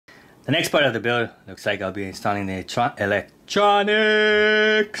The next part of the build looks like I'll be installing the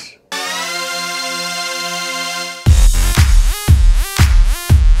electronics.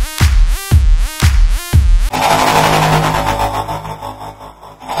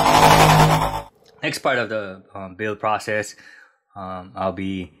 Next part of the build process, I'll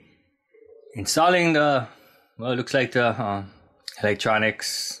be installing the, well, it looks like the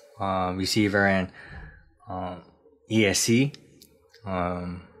electronics receiver and ESC,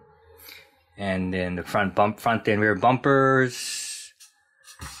 and then the front and rear bumpers,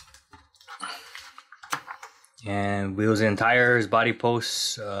 and wheels and tires, body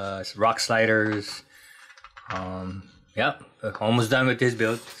posts, rock sliders. Yep, almost done with this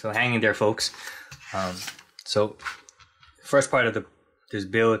build, so hang in there, folks. So first part of this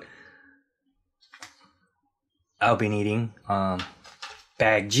build, I'll be needing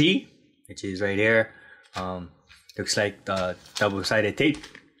bag G, which is right here. Looks like the double-sided tape,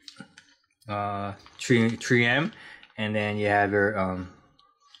 3M, and then you have your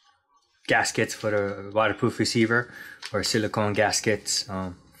gaskets for the waterproof receiver, or silicone gaskets.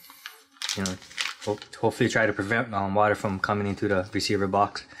 You know, hopefully try to prevent water from coming into the receiver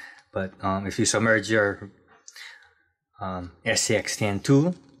box. But if you submerge your SCX10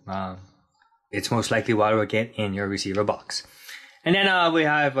 tool, it's most likely water will get in your receiver box. And then we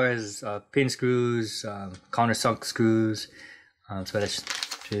have our pin screws, countersunk screws. So that's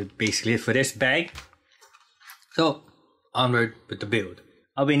basically it for this bag. So onward with the build.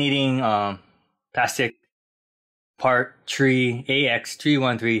 I'll be needing plastic part 3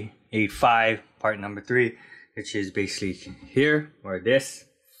 AX31385, part number 3, which is basically here, or this.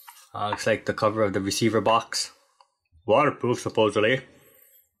 Looks like the cover of the receiver box. Waterproof, supposedly.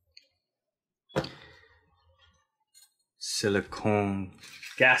 Silicone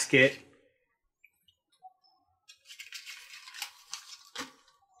gasket.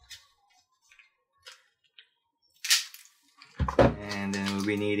 And then we'll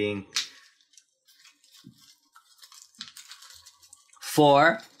be needing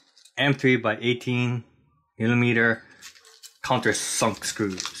 4 M3 by 18 millimeter countersunk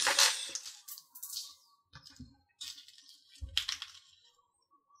screws.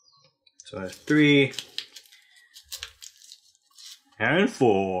 So that's 3 and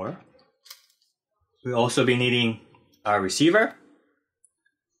 4. We'll also be needing our receiver,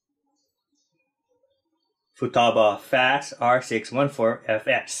 Futaba Fast R614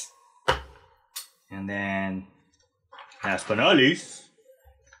 FS. And then, last but not least,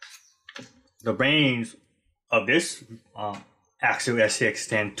 the brains of this Axial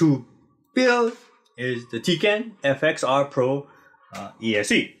SCX10 2 build is the T-Can FXR-Pro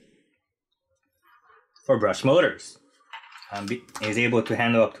ESC for brush motors. Is able to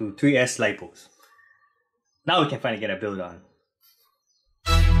handle up to 3S lipos. Now we can finally get a build on.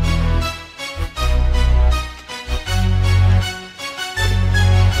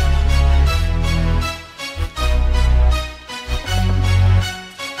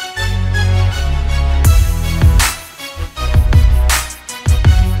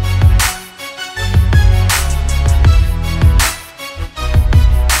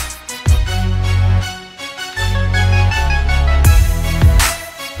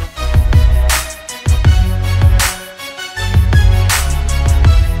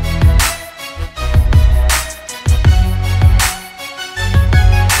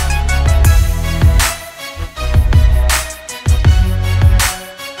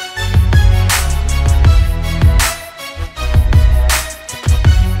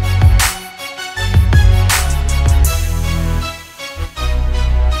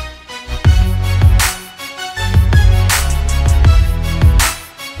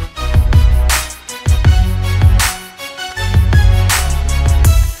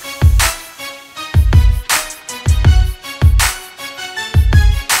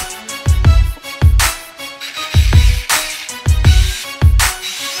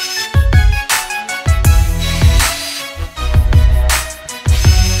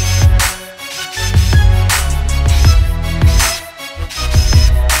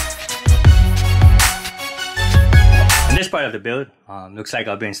 Part of the build, looks like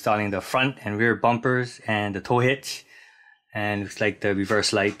I'll be installing the front and rear bumpers and the tow hitch, and looks like the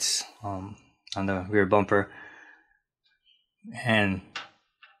reverse lights on the rear bumper, and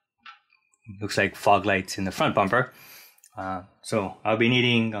looks like fog lights in the front bumper. So I'll be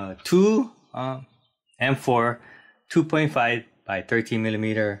needing 2 M4 2.5 by 13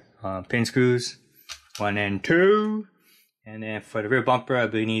 millimeter pin screws, 1 and 2, and then for the rear bumper I'll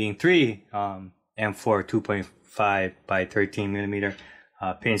be needing 3 M4 2.5 by 13 millimeter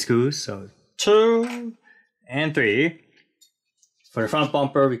pin screws, so 2 and 3. For the front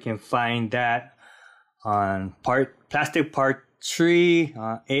bumper, we can find that on plastic part 3,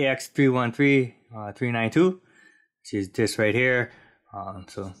 AX313392, which is this right here.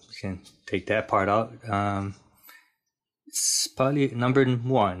 So we can take that part out. It's probably number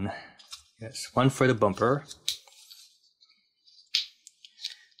 1. Yes, 1 for the bumper.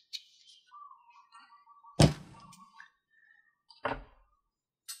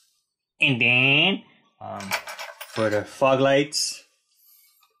 And then for the fog lights,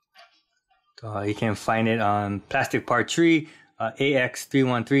 you can find it on plastic part 3,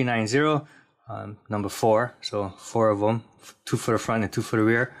 AX31390, number 4. So 4 of them, 2 for the front and 2 for the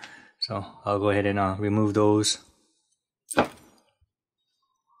rear. So I'll go ahead and remove those.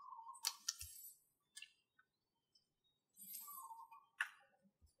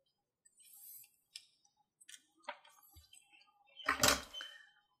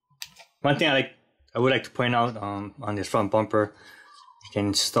 One thing I would like to point out on this front bumper, you can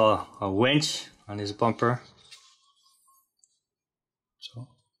install a winch on this bumper. So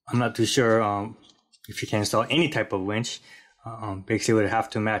I'm not too sure if you can install any type of winch. Basically, it would have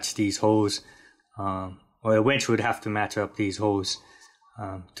to match these holes, or the winch would have to match up these holes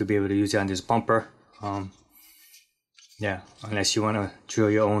to be able to use it on this bumper. Yeah, unless you want to drill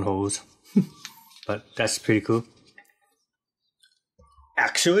your own holes, but that's pretty cool.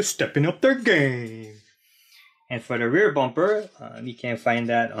 Axial is stepping up their game. And for the rear bumper, you can find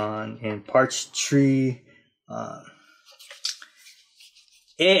that in parts 3,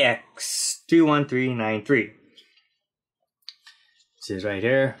 AX31393. This is right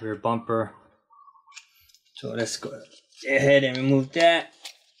here, rear bumper. So let's go ahead and remove that.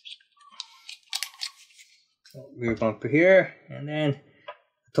 So rear bumper here, and then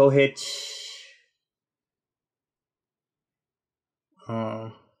tow hitch.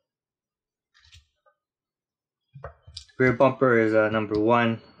 Rear bumper is number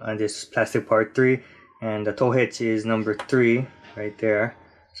 1 on this plastic part 3, and the tow hitch is number 3 right there,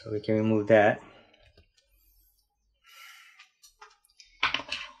 so we can remove that.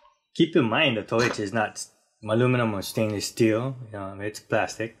 Keep in mind the tow hitch is not aluminum or stainless steel, it's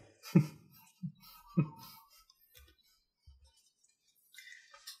plastic.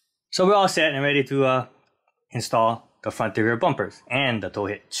 So we're all set and ready to install the front and rear bumpers and the tow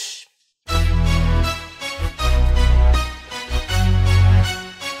hitch.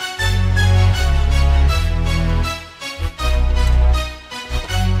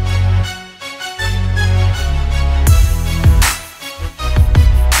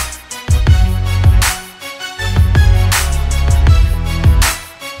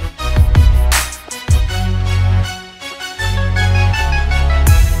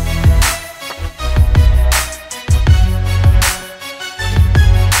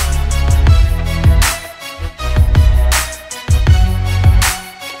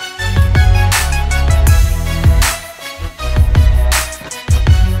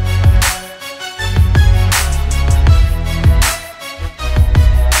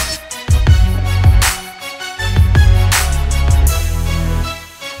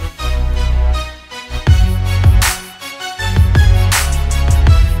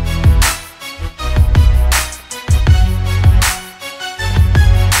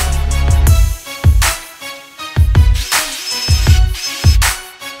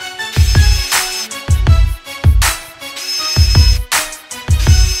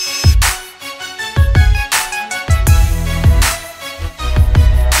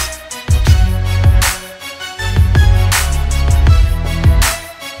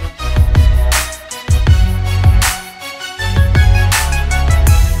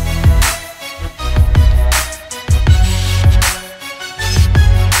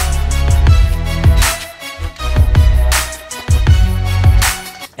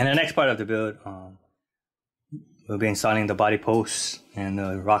 And the next part of the build, we'll be installing the body posts and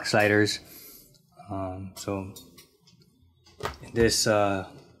the rock sliders. So in this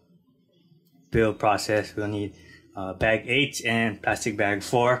build process, we'll need bag 8 and plastic bag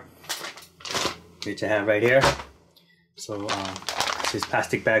 4, which I have right here. So this is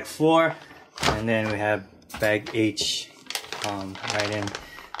plastic bag 4, and then we have bag H right in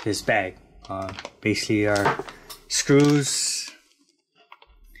this bag. Basically our screws,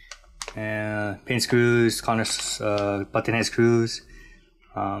 and pin screws, corners, button head screws,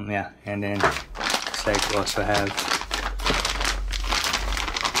 yeah, and then looks like we also have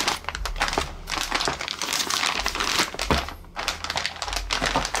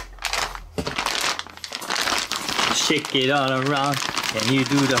shake it all around, and you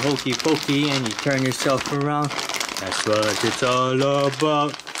do the hokey pokey and you turn yourself around. That's what it's all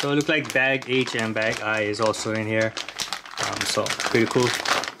about. So it looks like bag H and bag I is also in here. So pretty cool.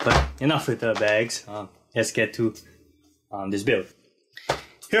 But enough with the bags. Let's get to this build.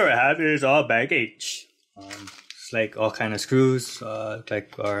 Here I have is our bag H. It's like all kind of screws,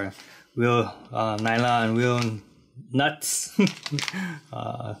 like our wheel nylon wheel nuts,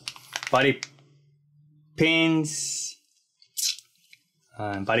 body pins,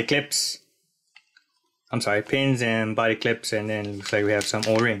 body clips. I'm sorry, pins and body clips, and then looks like we have some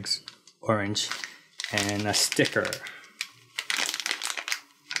O-rings, orange, and a sticker.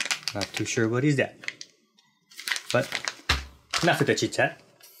 Not too sure what is that, but enough with the chit chat.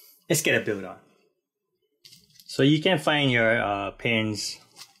 Let's get a build on. So you can find your pins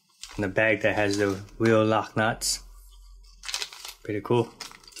in the bag that has the wheel lock nuts. Pretty cool.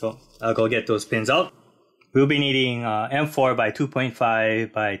 So I'll go get those pins out. We'll be needing M4 by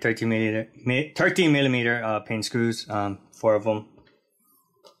 2.5 by 13 millimeter pin screws, 4 of them.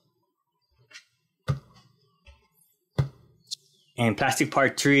 And plastic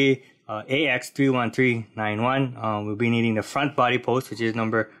part 3, AX31391. We'll be needing the front body post, which is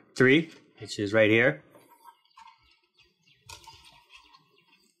number 3, which is right here.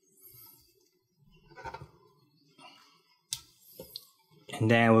 And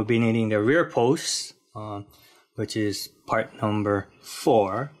then we'll be needing the rear post, which is part number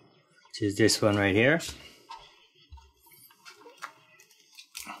 4, which is this one right here.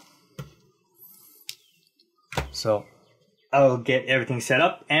 So I'll get everything set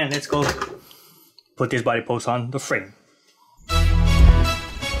up and let's go put this body post on the frame.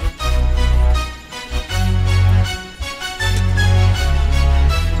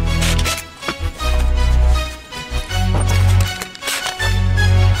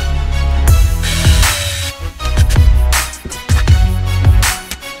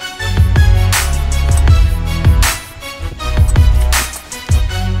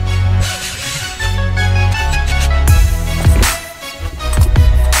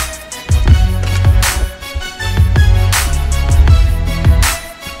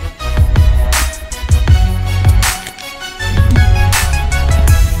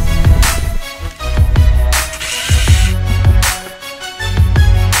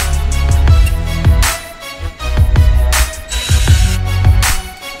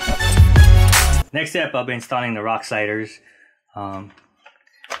 Next step, I'll be installing the rock sliders. You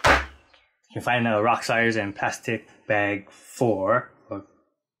can find the rock sliders in plastic bag 4.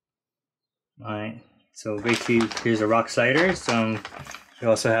 Alright, so basically here's the rock sliders. We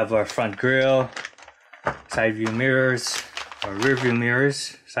also have our front grille, side view mirrors, or rear view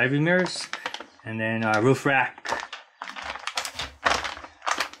mirrors, side view mirrors, and then our roof rack.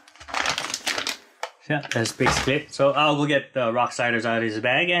 Yeah, that's basically it. So I'll go get the rock sliders out of this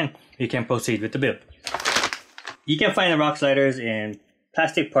bag and you can proceed with the build. You can find the rock sliders in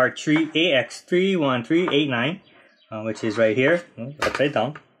plastic part 3 AX31389, which is right here, upside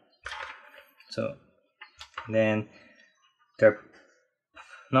down. So then they're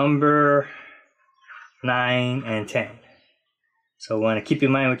number 9 and 10. So we want to keep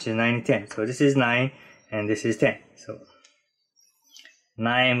in mind which is 9 and 10. So this is 9 and this is 10. So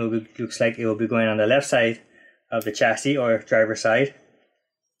 9 will be, looks like it will be going on the left side of the chassis or driver side.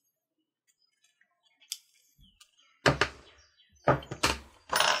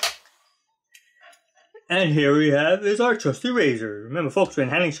 And here we have is our trusty razor. Remember folks, when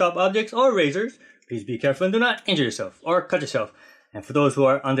handling sharp objects or razors, please be careful and do not injure yourself or cut yourself. And for those who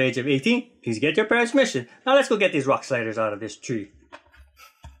are under the age of 18, please get your parents' permission. Now let's go get these rock sliders out of this tree.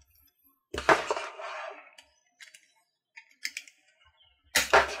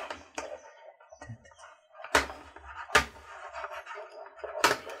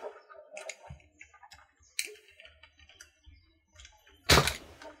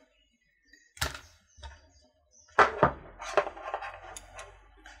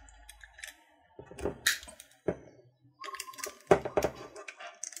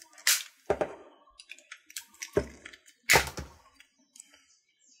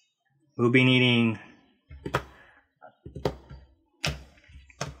 We'll be needing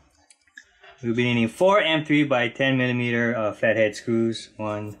 4 M3 by 10 millimeter flathead screws.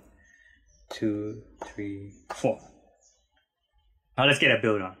 1, 2, 3, 4. Now let's get a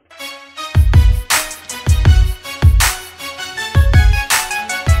build on.